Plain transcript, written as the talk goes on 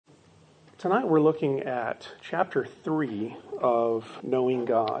Tonight we're looking at chapter 3 of Knowing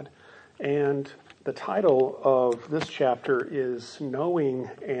God, and the title of this chapter is Knowing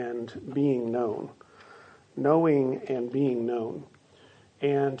and Being Known. Knowing and Being Known.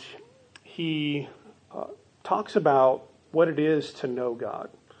 And he talks about what it is to know God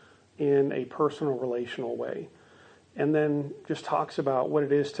in a personal, relational way. And then just talks about what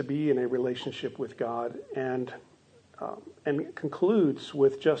it is to be in a relationship with God, and concludes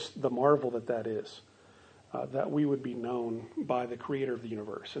with just the marvel that is, that we would be known by the creator of the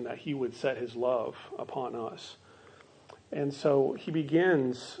universe and that he would set his love upon us. And so he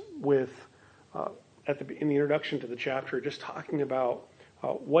begins with, in the introduction to the chapter, just talking about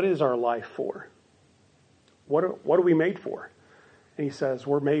what is our life for? What are we made for? And he says,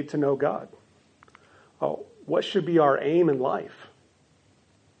 we're made to know God. What should be our aim in life?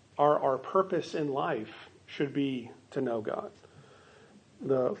 Our purpose in life should be to know God.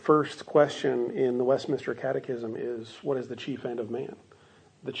 The first question in the Westminster Catechism is, what is the chief end of man?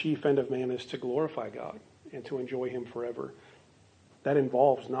 The chief end of man is to glorify God and to enjoy him forever. That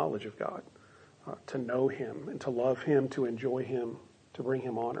involves knowledge of God, to know him and to love him, to enjoy him, to bring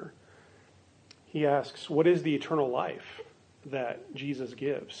him honor. He asks, what is the eternal life that Jesus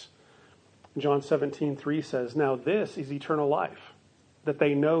gives? John 17:3 says, now this is eternal life, that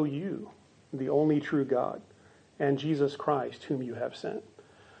they know you, the only true God, and Jesus Christ, whom you have sent.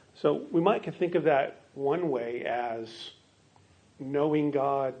 So we might think of that one way as knowing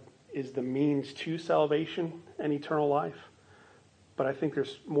God is the means to salvation and eternal life. But I think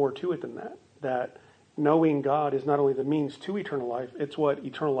there's more to it than that. That knowing God is not only the means to eternal life, it's what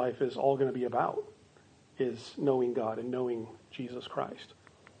eternal life is all going to be about, is knowing God and knowing Jesus Christ.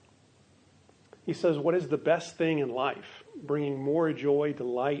 He says, what is the best thing in life, bringing more joy,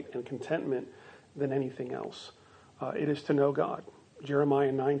 delight, and contentment than anything else? It is to know God.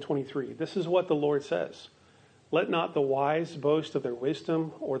 Jeremiah 9:23. This is what the Lord says. Let not the wise boast of their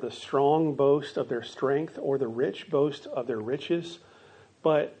wisdom, or the strong boast of their strength, or the rich boast of their riches,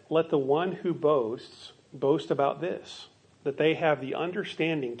 but let the one who boasts boast about this, that they have the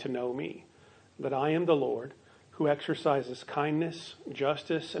understanding to know me, that I am the Lord, who exercises kindness,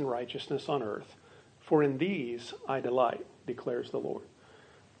 justice, and righteousness on earth. For in these I delight, declares the Lord.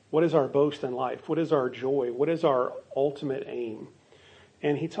 What is our boast in life? What is our joy? What is our ultimate aim?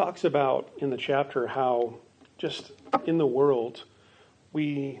 And he talks about in the chapter how just in the world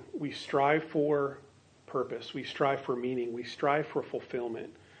we strive for purpose, we strive for meaning, we strive for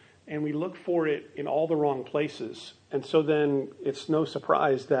fulfillment, and we look for it in all the wrong places. And so then it's no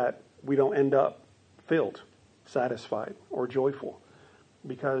surprise that we don't end up filled, satisfied, or joyful,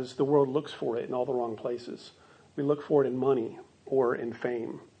 because the world looks for it in all the wrong places. We look for it in money, or in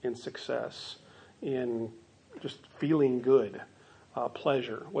fame, in success, in just feeling good,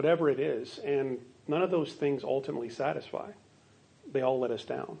 pleasure, whatever it is. And none of those things ultimately satisfy. They all let us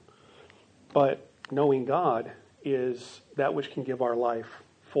down. But knowing God is that which can give our life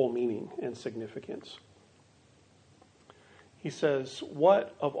full meaning and significance. He says,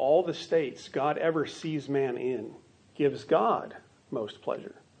 what of all the states God ever sees man in gives God most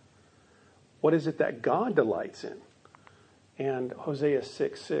pleasure? What is it that God delights in? And Hosea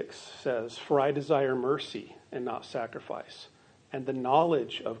 6:6 says, for I desire mercy and not sacrifice, and the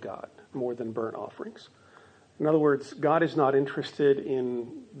knowledge of God more than burnt offerings. In other words, God is not interested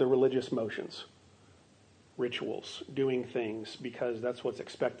in the religious motions, rituals, doing things because that's what's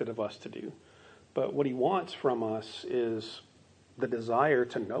expected of us to do. But what he wants from us is the desire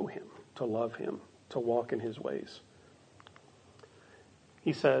to know him, to love him, to walk in his ways.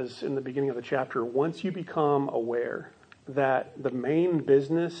 He says in the beginning of the chapter, once you become aware that the main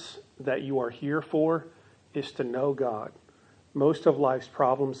business that you are here for is to know God, most of life's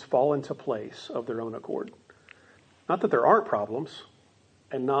problems fall into place of their own accord. Not that there aren't problems,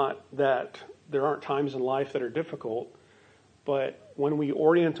 and not that there aren't times in life that are difficult, but when we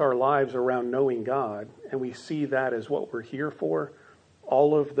orient our lives around knowing God, and we see that as what we're here for,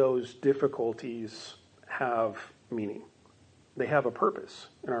 all of those difficulties have meaning. They have a purpose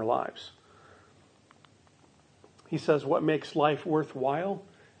in our lives. He says what makes life worthwhile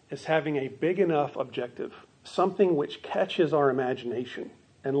is having a big enough objective, something which catches our imagination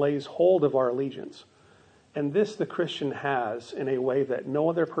and lays hold of our allegiance. And this the Christian has in a way that no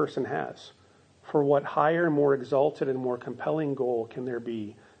other person has. For what higher, more exalted, and more compelling goal can there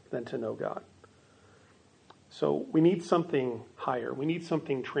be than to know God? So we need something higher. We need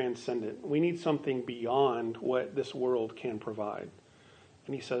something transcendent. We need something beyond what this world can provide.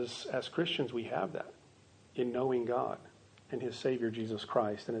 And he says, as Christians, we have that in knowing God and his Savior, Jesus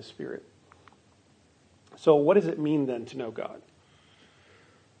Christ, and his Spirit. So what does it mean then to know God?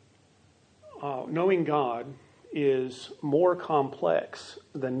 knowing God is more complex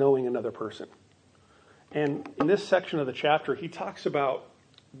than knowing another person. And in this section of the chapter, he talks about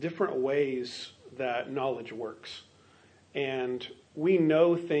different ways that knowledge works. And we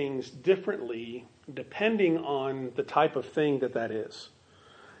know things differently depending on the type of thing that is.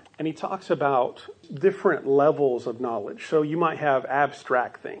 And he talks about different levels of knowledge. So you might have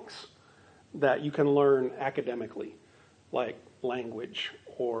abstract things that you can learn academically, like language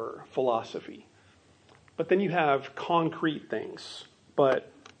or philosophy. But then you have concrete things,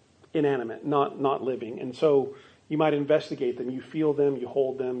 but inanimate, not living. And so you might investigate them. You feel them, you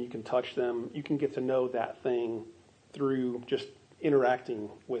hold them, you can touch them. You can get to know that thing through just interacting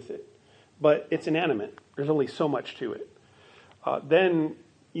with it. But it's inanimate. There's only so much to it. Then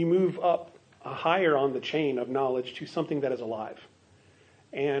you move up higher on the chain of knowledge to something that is alive.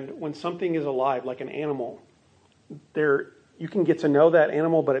 And when something is alive, like an animal, you can get to know that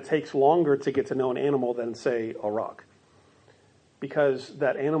animal, but it takes longer to get to know an animal than, say, a rock. Because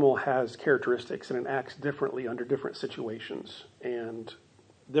that animal has characteristics and it acts differently under different situations. And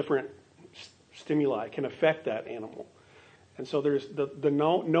different stimuli can affect that animal. And so there's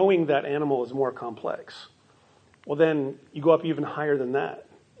knowing that animal is more complex. Well, then you go up even higher than that.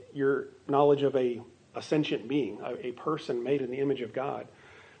 Your knowledge of a sentient being, a person made in the image of God.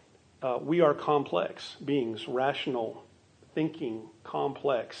 We are complex beings, rational, thinking,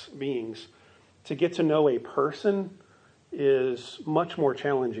 complex beings. To get to know a person is much more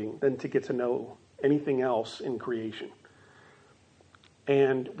challenging than to get to know anything else in creation.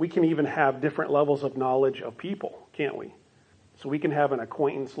 And we can even have different levels of knowledge of people, can't we? So we can have an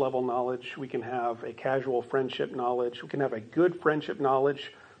acquaintance level knowledge. We can have a casual friendship knowledge. We can have a good friendship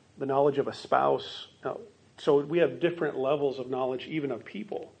knowledge, the knowledge of a spouse. So we have different levels of knowledge even of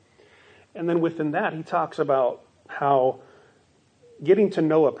people. And then within that, he talks about how getting to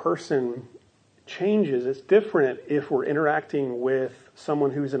know a person changes. It's different if we're interacting with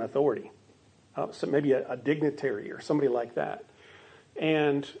someone who's an authority, so maybe a dignitary or somebody like that.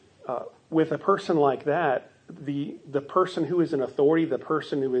 And with a person like that, the person who is an authority, the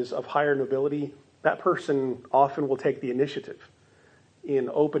person who is of higher nobility, that person often will take the initiative in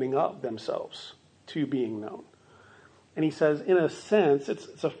opening up themselves to being known. And he says, in a sense,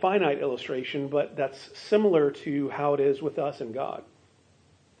 it's a finite illustration, but that's similar to how it is with us and God.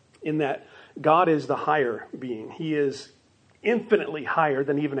 In that God is the higher being. He is infinitely higher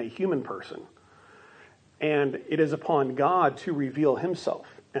than even a human person. And it is upon God to reveal himself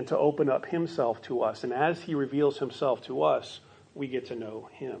and to open up himself to us. And as he reveals himself to us, we get to know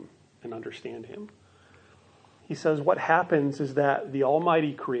him and understand him. He says what happens is that the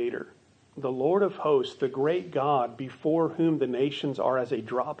Almighty Creator, the Lord of hosts, the great God before whom the nations are as a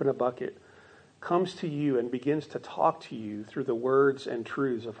drop in a bucket, comes to you and begins to talk to you through the words and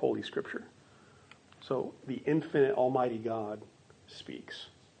truths of Holy Scripture. So the infinite Almighty God speaks.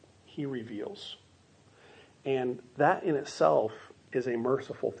 He reveals. And that in itself is a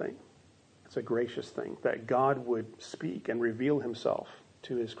merciful thing. It's a gracious thing that God would speak and reveal himself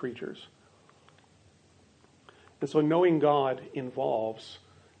to his creatures. And so knowing God involves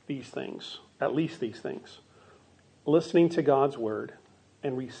these things, at least these things. Listening to God's word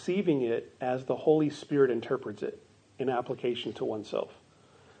and receiving it as the Holy Spirit interprets it in application to oneself.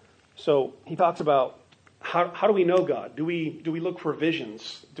 So he talks about how do we know God? Do we look for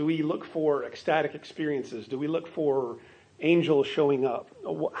visions? Do we look for ecstatic experiences? Do we look for angels showing up?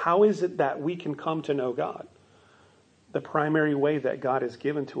 How is it that we can come to know God? The primary way that God has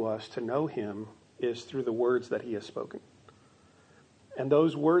given to us to know him is through the words that he has spoken. And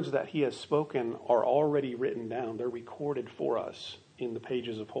those words that he has spoken are already written down. They're recorded for us in the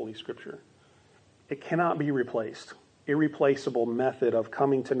pages of Holy Scripture. It cannot be replaced. Irreplaceable method of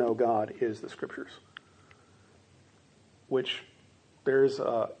coming to know God is the Scriptures. Which there's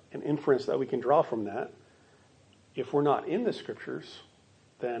an inference that we can draw from that. If we're not in the Scriptures,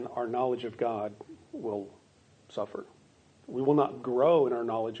 then our knowledge of God will suffer. We will not grow in our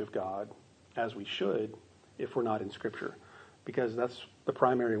knowledge of God as we should if we're not in Scripture, because that's the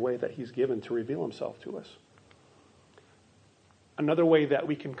primary way that he's given to reveal himself to us. Another way that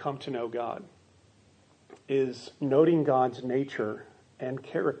we can come to know God is noting God's nature and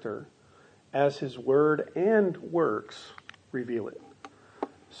character as his word and works reveal it.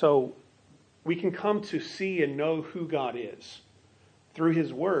 So we can come to see and know who God is through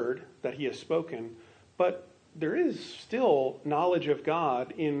his word that he has spoken, but there is still knowledge of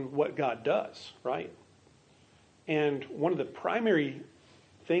God in what God does, right? And one of the primary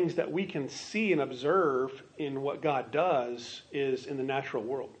things that we can see and observe in what God does is in the natural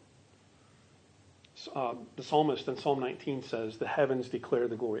world. The psalmist in Psalm 19 says, "The heavens declare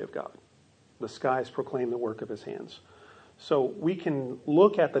the glory of God." The skies proclaim the work of his hands. So we can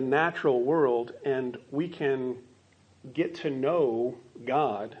look at the natural world and we can get to know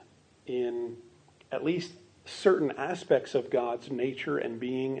God in at least certain aspects of God's nature and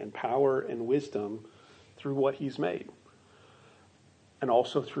being and power and wisdom through what he's made, and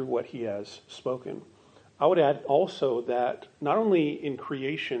also through what he has spoken. I would add also that not only in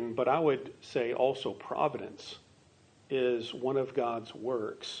creation, but I would say also providence is one of God's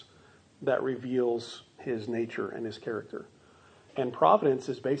works that reveals his nature and his character. And providence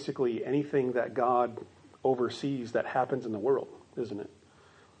is basically anything that God oversees that happens in the world, isn't it?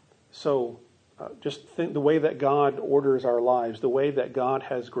 So just think the way that God orders our lives, the way that God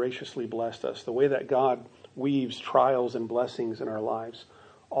has graciously blessed us, the way that God weaves trials and blessings in our lives.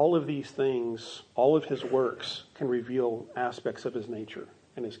 All of these things, all of his works can reveal aspects of his nature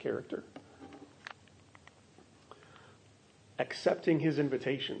and his character. Accepting his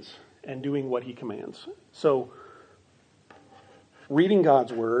invitations and doing what he commands. So, reading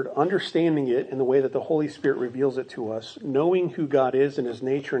God's word, understanding it in the way that the Holy Spirit reveals it to us, knowing who God is and his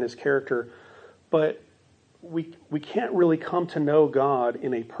nature and his character, but we can't really come to know God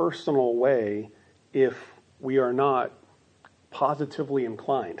in a personal way if we are not positively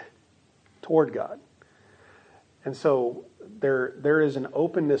inclined toward God. And so there is an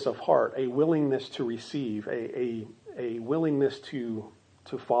openness of heart, a willingness to receive, a willingness to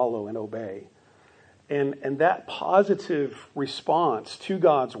follow and obey. And that positive response to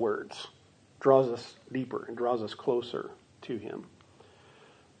God's words draws us deeper and draws us closer to him.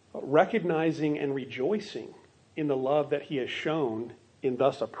 Recognizing and rejoicing in the love that he has shown in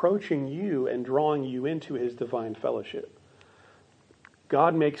thus approaching you and drawing you into his divine fellowship.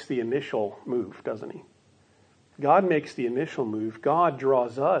 God makes the initial move, doesn't he? God makes the initial move. God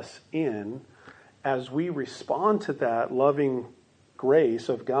draws us in. As we respond to that loving grace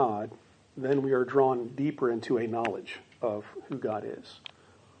of God, then we are drawn deeper into a knowledge of who God is.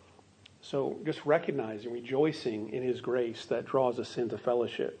 So just recognizing, rejoicing in his grace that draws us into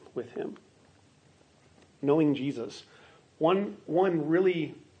fellowship with him. Knowing Jesus. One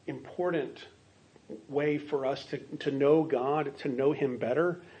really important way for us to know God, to know him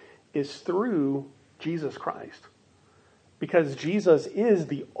better, is through Jesus Christ. Because Jesus is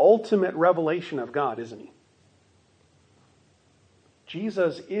the ultimate revelation of God, isn't he?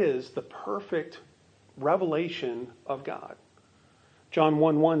 Jesus is the perfect revelation of God. John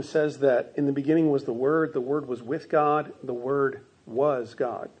 1:1 says that in the beginning was the Word was with God, the Word was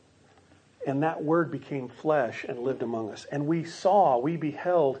God. And that Word became flesh and lived among us. And we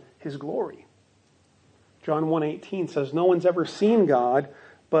beheld his glory. John 1:18 says, no one's ever seen God,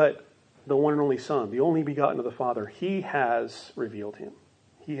 but the one and only Son, the only begotten of the Father, he has revealed him.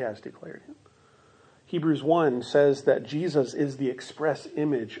 He has declared him. Hebrews 1 says that Jesus is the express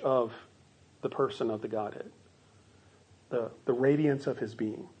image of the person of the Godhead, the radiance of his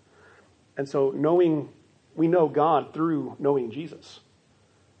being. And so we know God through knowing Jesus.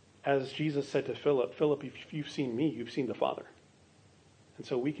 As Jesus said to Philip, if you've seen me, you've seen the Father. And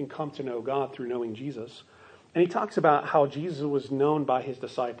so we can come to know God through knowing Jesus. And he talks about how Jesus was known by his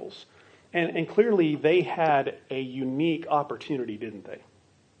disciples. And clearly they had a unique opportunity, didn't they?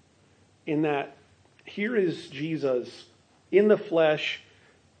 In that here is Jesus in the flesh,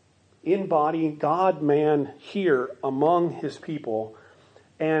 in body, God-man here among his people.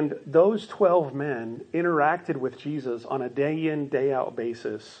 And those 12 men interacted with Jesus on a day-in, day-out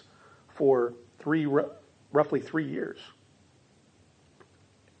basis for roughly 3 years.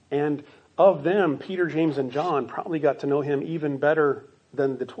 And of them, Peter, James, and John probably got to know him even better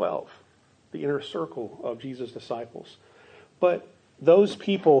than the 12, the inner circle of Jesus' disciples. But those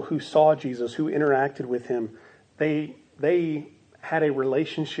people who saw Jesus, who interacted with him, they had a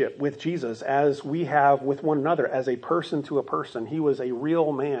relationship with Jesus as we have with one another, as a person to a person. He was a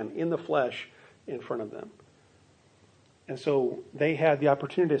real man in the flesh in front of them. And so they had the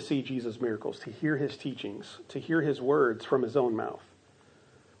opportunity to see Jesus' miracles, to hear his teachings, to hear his words from his own mouth.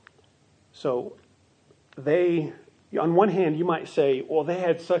 So they, on one hand, you might say, well, they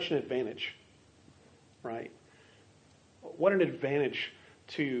had such an advantage, right? What an advantage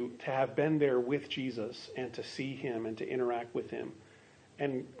to have been there with Jesus and to see him and to interact with him.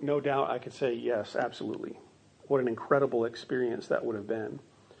 And no doubt I could say, yes, absolutely. What an incredible experience that would have been.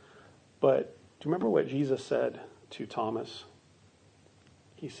 But do you remember what Jesus said to Thomas?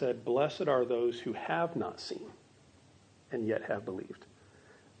 He said, blessed are those who have not seen and yet have believed.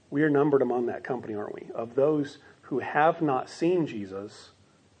 We are numbered among that company, aren't we? Of those who have not seen Jesus,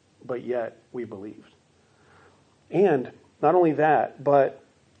 but yet we believed. And not only that, but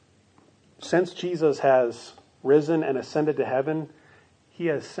since Jesus has risen and ascended to heaven, he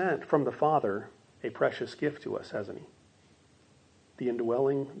has sent from the Father a precious gift to us, hasn't he? The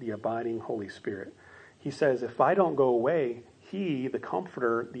indwelling, the abiding Holy Spirit. He says, if I don't go away, he, the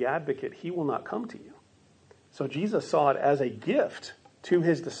Comforter, the Advocate, he will not come to you. So Jesus saw it as a gift to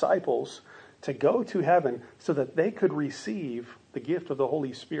his disciples to go to heaven so that they could receive the gift of the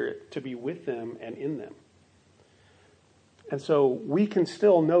Holy Spirit to be with them and in them. And so we can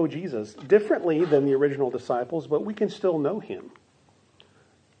still know Jesus differently than the original disciples, but we can still know him.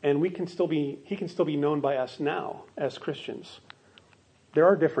 And he can still be known by us now as Christians. There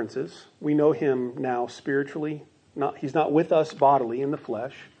are differences. We know him now spiritually. He's not with us bodily in the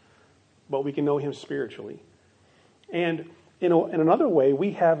flesh, but we can know him spiritually. And in another way,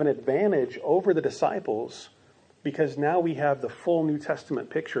 we have an advantage over the disciples because now we have the full New Testament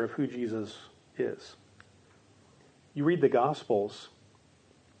picture of who Jesus is. You read the Gospels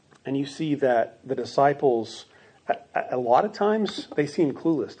and you see that the disciples, a lot of times, they seem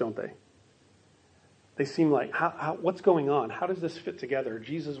clueless, don't they? They seem like, what's going on? How does this fit together?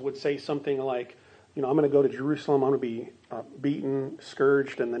 Jesus would say something like, I'm going to go to Jerusalem, I'm going to be beaten,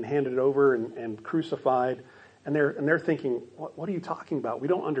 scourged, and then handed over and crucified. And they're thinking, what are you talking about? We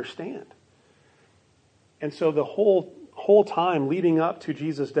don't understand. And so the whole time leading up to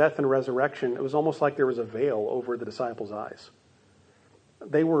Jesus' death and resurrection, it was almost like there was a veil over the disciples' eyes.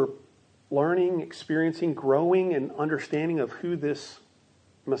 They were learning, experiencing, growing, and understanding of who this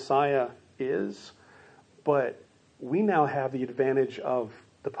Messiah is. But we now have the advantage of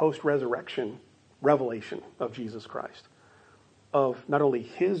the post-resurrection revelation of Jesus Christ, of not only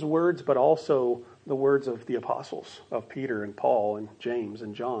his words, but also the words of the apostles, of Peter and Paul and James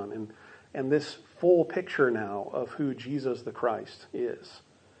and John, and this full picture now of who Jesus the Christ is.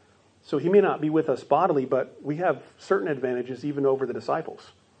 So he may not be with us bodily, but we have certain advantages even over the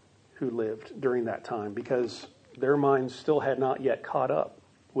disciples who lived during that time because their minds still had not yet caught up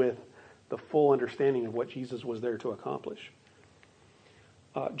with the full understanding of what Jesus was there to accomplish.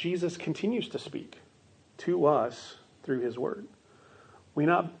 Jesus continues to speak to us through his word. We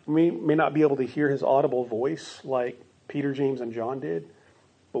may not be able to hear his audible voice like Peter, James, and John did,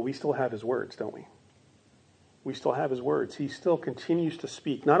 but we still have his words, don't we? We still have his words. He still continues to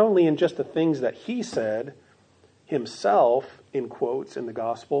speak, not only in just the things that he said himself, in quotes, in the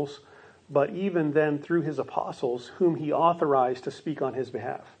Gospels, but even then through his apostles, whom he authorized to speak on his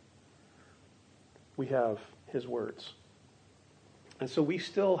behalf. We have his words. And so we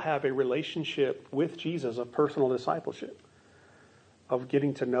still have a relationship with Jesus of personal discipleship, of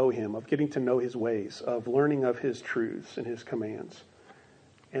getting to know him, of getting to know his ways, of learning of his truths and his commands.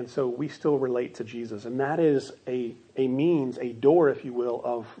 And so we still relate to Jesus. And that is a means, a door, if you will,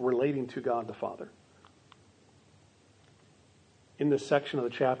 of relating to God the Father. In this section of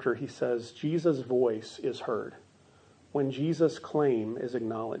the chapter, he says, Jesus' voice is heard. When Jesus' claim is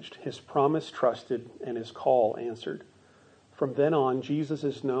acknowledged, his promise trusted, and his call answered. From then on, Jesus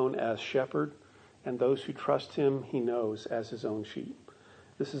is known as shepherd, and those who trust him he knows as his own sheep.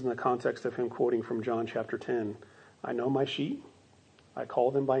 This is in the context of him quoting from John chapter 10. I know my sheep, I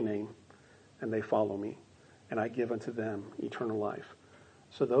call them by name, and they follow me, and I give unto them eternal life.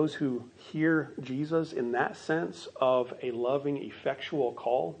 So those who hear Jesus in that sense of a loving, effectual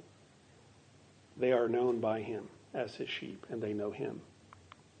call, they are known by him as his sheep, and they know him.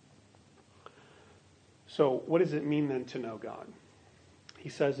 So what does it mean then to know God? He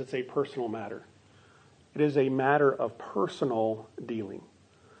says it's a personal matter. It is a matter of personal dealing,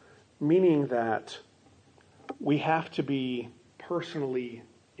 meaning that we have to be personally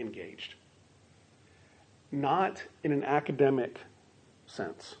engaged. Not in an academic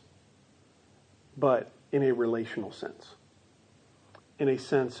sense, but in a relational sense. In a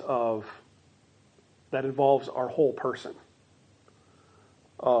sense of that involves our whole person,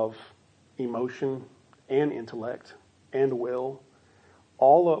 of emotion and intellect and will,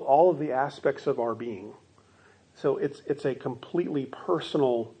 all of the aspects of our being. So it's a completely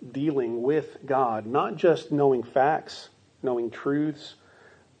personal dealing with God, not just knowing facts, knowing truths,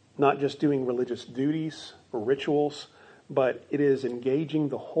 not just doing religious duties or rituals, but it is engaging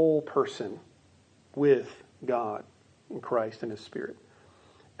the whole person with God and Christ and his Spirit.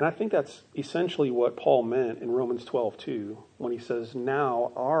 And I think that's essentially what Paul meant in Romans 12:2 when he says,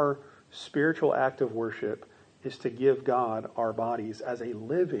 now our spiritual act of worship is to give God our bodies as a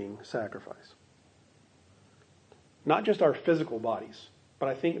living sacrifice. Not just our physical bodies, but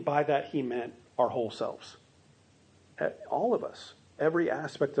I think by that he meant our whole selves. All of us, every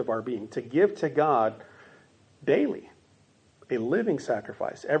aspect of our being, to give to God daily, a living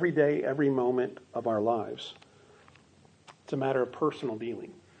sacrifice, every day, every moment of our lives. It's a matter of personal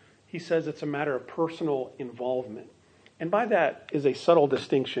dealing. He says it's a matter of personal involvement. And by that is a subtle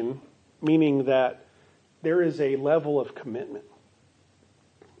distinction, meaning that there is a level of commitment.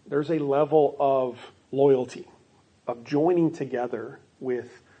 There's a level of loyalty, of joining together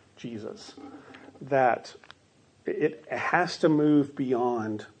with Jesus, that it has to move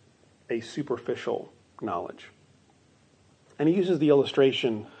beyond a superficial knowledge. And he uses the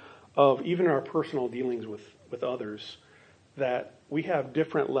illustration of even our personal dealings with others, that we have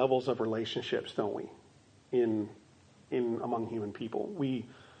different levels of relationships, don't we, in among human people.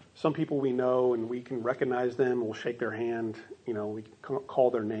 Some people we know and we can recognize them, we'll shake their hand, we can call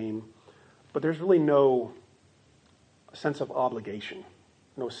their name, but there's really no sense of obligation,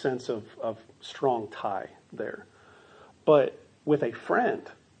 no sense of strong tie there. But with a friend,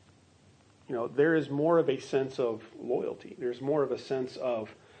 there is more of a sense of loyalty. There's more of a sense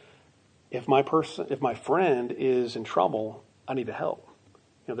of, if my friend is in trouble, I need to help.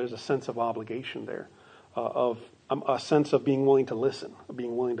 There's a sense of obligation there, of a sense of being willing to listen, of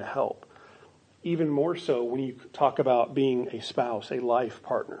being willing to help. Even more so when you talk about being a spouse, a life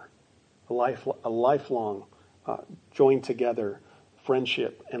partner, a lifelong joined together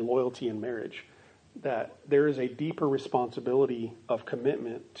friendship and loyalty in marriage, that there is a deeper responsibility of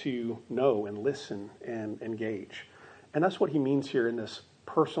commitment to know and listen and engage. And that's what he means here in this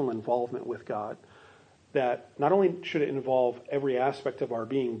personal involvement with God, that not only should it involve every aspect of our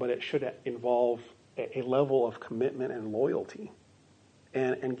being, but it should involve a level of commitment and loyalty,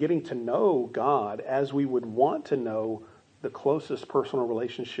 and getting to know God as we would want to know the closest personal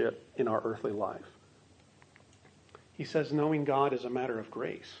relationship in our earthly life. He says knowing God is a matter of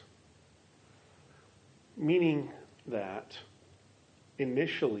grace, meaning that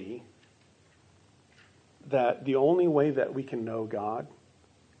initially, that the only way that we can know God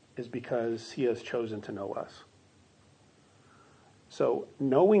is because he has chosen to know us. So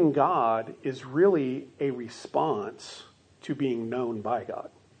knowing God is really a response to being known by God.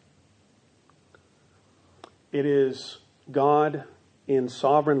 It is God in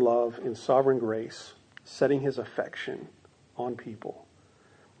sovereign love, in sovereign grace, setting his affection on people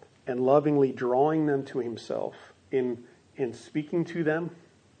and lovingly drawing them to himself in speaking to them,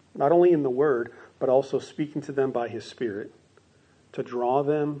 not only in the word, but also speaking to them by his Spirit, to draw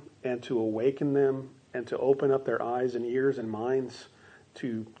them and to awaken them and to open up their eyes and ears and minds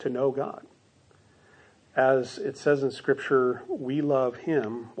to know God. As it says in Scripture, we love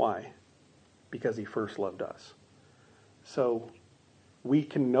him. Why? Because he first loved us. So we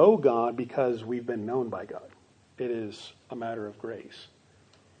can know God because we've been known by God. It is a matter of grace.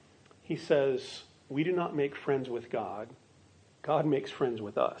 He says, we do not make friends with God. God makes friends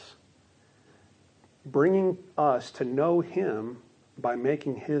with us, bringing us to know him by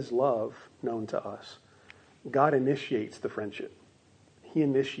making his love known to us. God initiates the friendship. He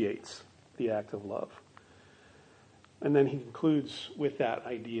initiates the act of love. And then he concludes with that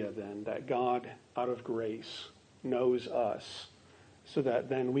idea then that God, out of grace, knows us so that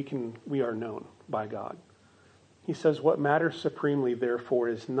then we are known by God. He says, what matters supremely, therefore,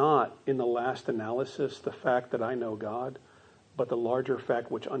 is not in the last analysis the fact that I know God, but the larger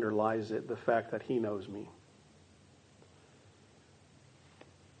fact which underlies it, the fact that he knows me.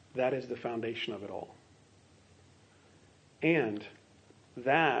 That is the foundation of it all. And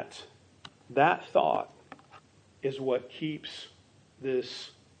that thought is what keeps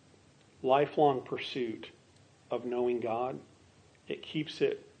this lifelong pursuit of knowing God. It keeps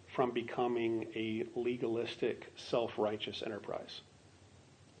it from becoming a legalistic, self-righteous enterprise.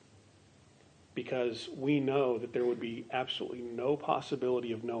 Because we know that there would be absolutely no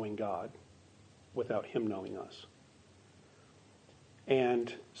possibility of knowing God without him knowing us.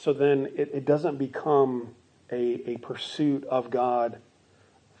 And so then it doesn't become a pursuit of God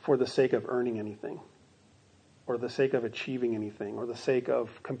for the sake of earning anything, or the sake of achieving anything, or the sake of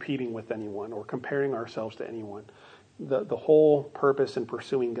competing with anyone, or comparing ourselves to anyone. The whole purpose in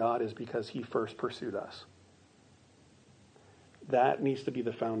pursuing God is because he first pursued us. That needs to be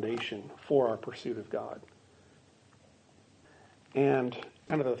the foundation for our pursuit of God. And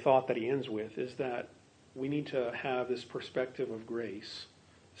kind of the thought that he ends with is that we need to have this perspective of grace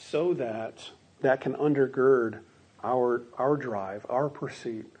so that can undergird our drive, our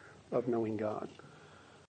pursuit of knowing God.